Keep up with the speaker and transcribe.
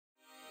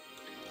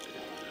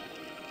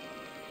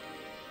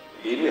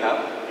Indeed, we have.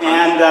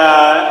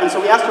 And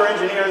so we asked our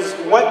engineers,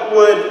 what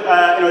would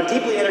a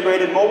deeply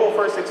integrated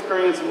mobile-first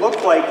experience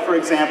look like, for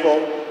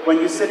example, when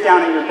you sit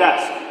down at your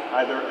desk,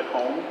 either at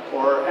home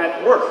or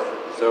at work?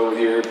 So with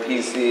your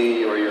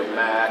PC or your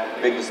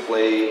Mac, big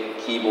display,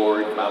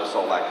 keyboard, mouse,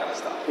 all that kind of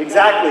stuff.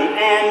 Exactly,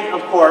 and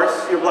of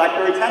course, your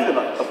BlackBerry 10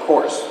 device. Of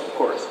course, of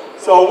course.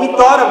 So we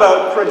thought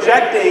about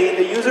projecting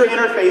the user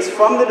interface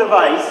from the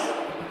device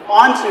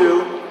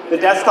onto the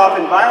desktop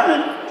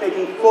environment,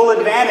 taking full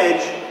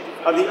advantage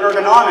of the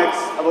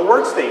ergonomics of a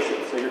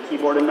workstation, so your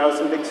keyboard and mouse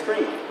and big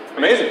screen.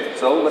 Amazing.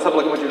 So let's have a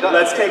look at what you've done.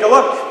 Let's take a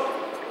look.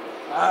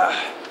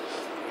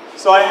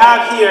 So I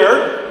have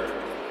here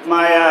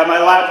my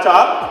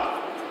laptop,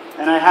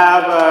 and I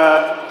have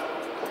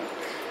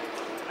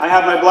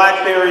my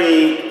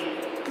BlackBerry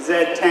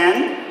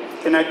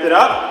Z10 connected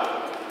up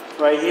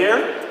right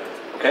here.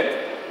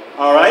 Okay.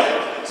 All right.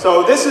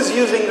 So this is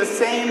using the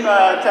same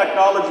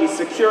technology,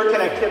 secure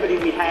connectivity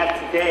we have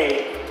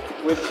today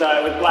with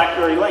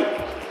BlackBerry Link.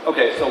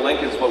 Okay, so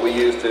Link is what we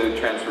use to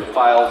transfer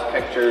files,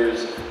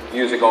 pictures,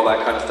 music, all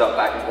that kind of stuff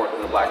back and forth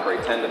to the BlackBerry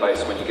 10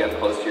 device when you get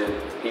close to your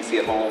PC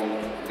at home,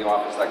 the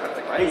office, that kind of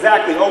thing, right?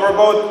 Exactly, over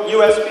both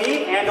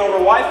USB and over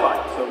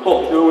Wi-Fi. So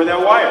cool. Do it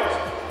without wires.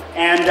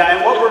 And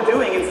what we're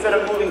doing, instead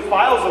of moving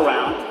files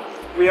around,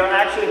 we are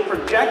actually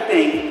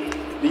projecting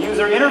the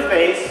user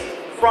interface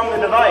from the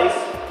device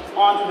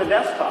onto the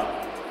desktop.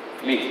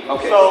 Neat.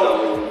 Okay.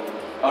 So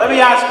let me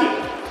ask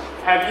you.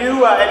 Have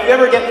you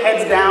ever get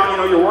heads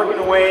down, you're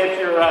working away at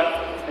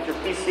your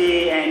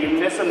PC and you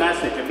miss a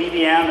message, a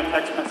BBM, a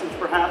text message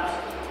perhaps?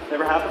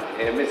 Ever happen?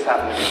 It's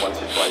happened to me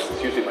once or twice.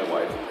 It's usually my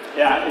wife.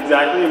 Yeah,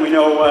 exactly, and we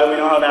know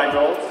how that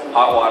goes.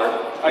 Hot water,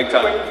 big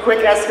time.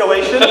 Quick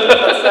escalation,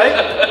 let's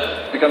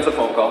say. Becomes a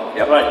phone call,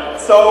 yep. Right,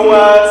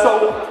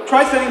 so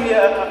try sending me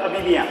a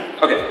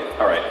BBM. Okay,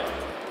 all right.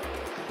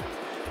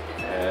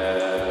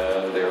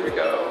 And there we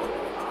go.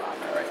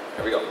 All right,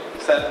 there we go.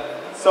 Send.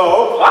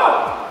 So,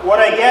 wow, what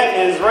I get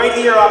is right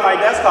here on my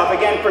desktop,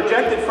 again,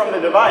 projected from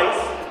the device,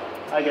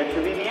 I get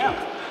your BBM.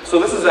 So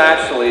this is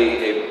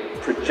actually a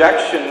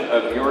projection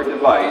of your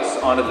device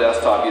on a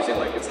desktop using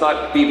Link. It's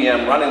not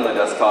BBM running the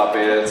desktop,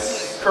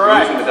 it's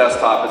correct. Using the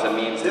desktop as a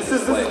means this to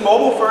display. This is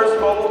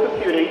mobile-first mobile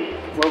computing,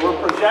 where we're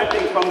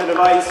projecting from the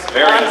device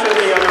onto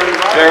the other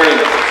environment. Very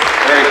nice,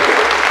 very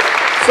cool.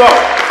 So,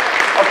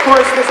 of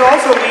course, this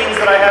also means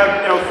that I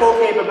have full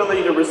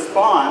capability to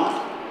respond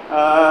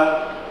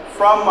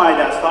from my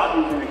desktop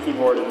using the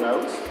keyboard and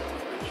mouse,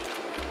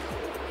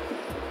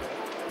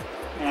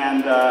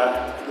 and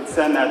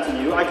send that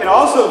to you. I can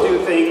also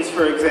do things,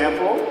 for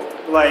example,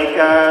 like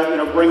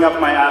bring up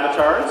my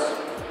avatars,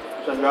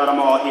 which I've got them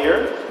all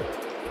here.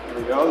 Here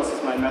we go. This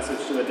is my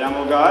message to the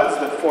demo gods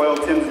that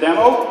foiled Tim's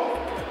demo.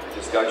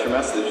 Just got your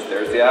message.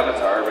 There's the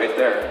avatar right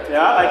there.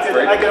 Yeah,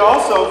 I could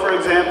also, for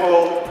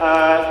example,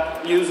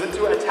 use it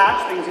to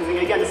attach things using,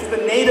 again, this is the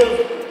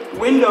native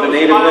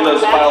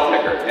Windows file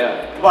picker,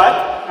 yeah.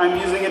 But I'm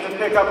using it to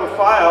pick up a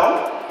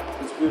file,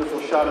 this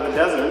beautiful shot of the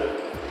desert,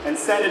 and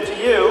send it to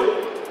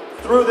you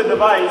through the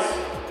device,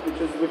 which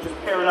is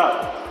paired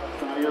up.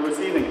 So now you're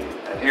receiving it.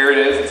 And here it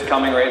is. It's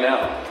coming right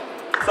now.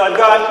 So I've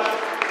got.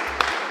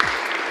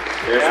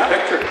 Here's the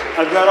picture.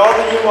 I've got all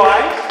the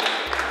UI.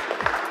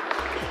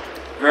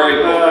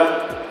 Very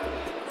cool.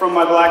 From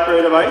my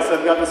BlackBerry device,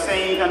 I've got the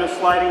same kind of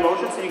sliding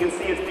motion, so you can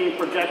see it's being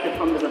projected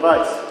from the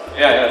device.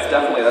 Yeah,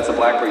 that's a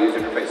BlackBerry user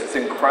interface. It's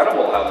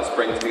incredible how this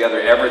brings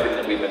together everything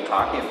that we've been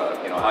talking about.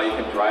 How you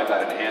can drive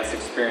that enhanced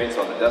experience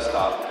on the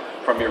desktop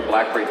from your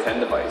BlackBerry 10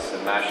 device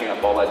and mashing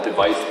up all that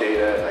device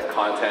data and that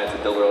content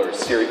to deliver a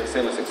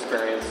seamless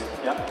experience.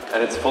 Yeah.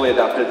 And it's fully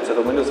adapted to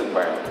the Windows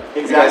environment.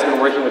 Exactly. You guys been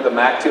working with the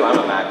Mac too? I'm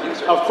a Mac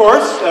user. Of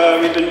course,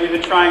 we've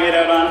been trying it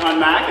out on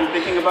Mac and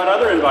thinking about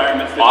other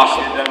environments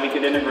that we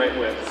could integrate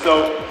with.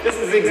 So this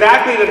is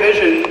exactly the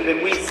vision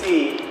that we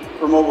see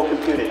for mobile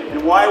computing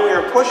and why we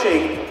are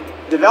pushing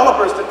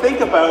developers to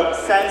think about,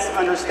 sense,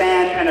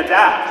 understand, and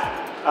adapt.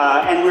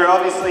 And we're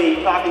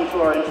obviously talking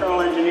to our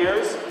internal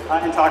engineers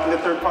and talking to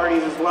third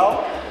parties as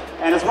well.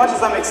 And as much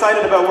as I'm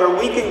excited about where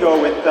we can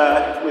go with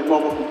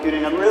mobile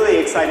computing, I'm really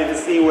excited to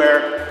see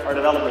where our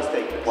developers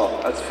take this. Well,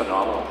 that's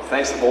phenomenal.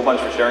 Thanks a whole bunch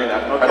for sharing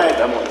that incredible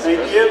demo.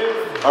 Thank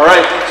you. All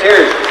right,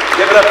 cheers.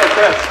 Give it up for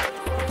Chris.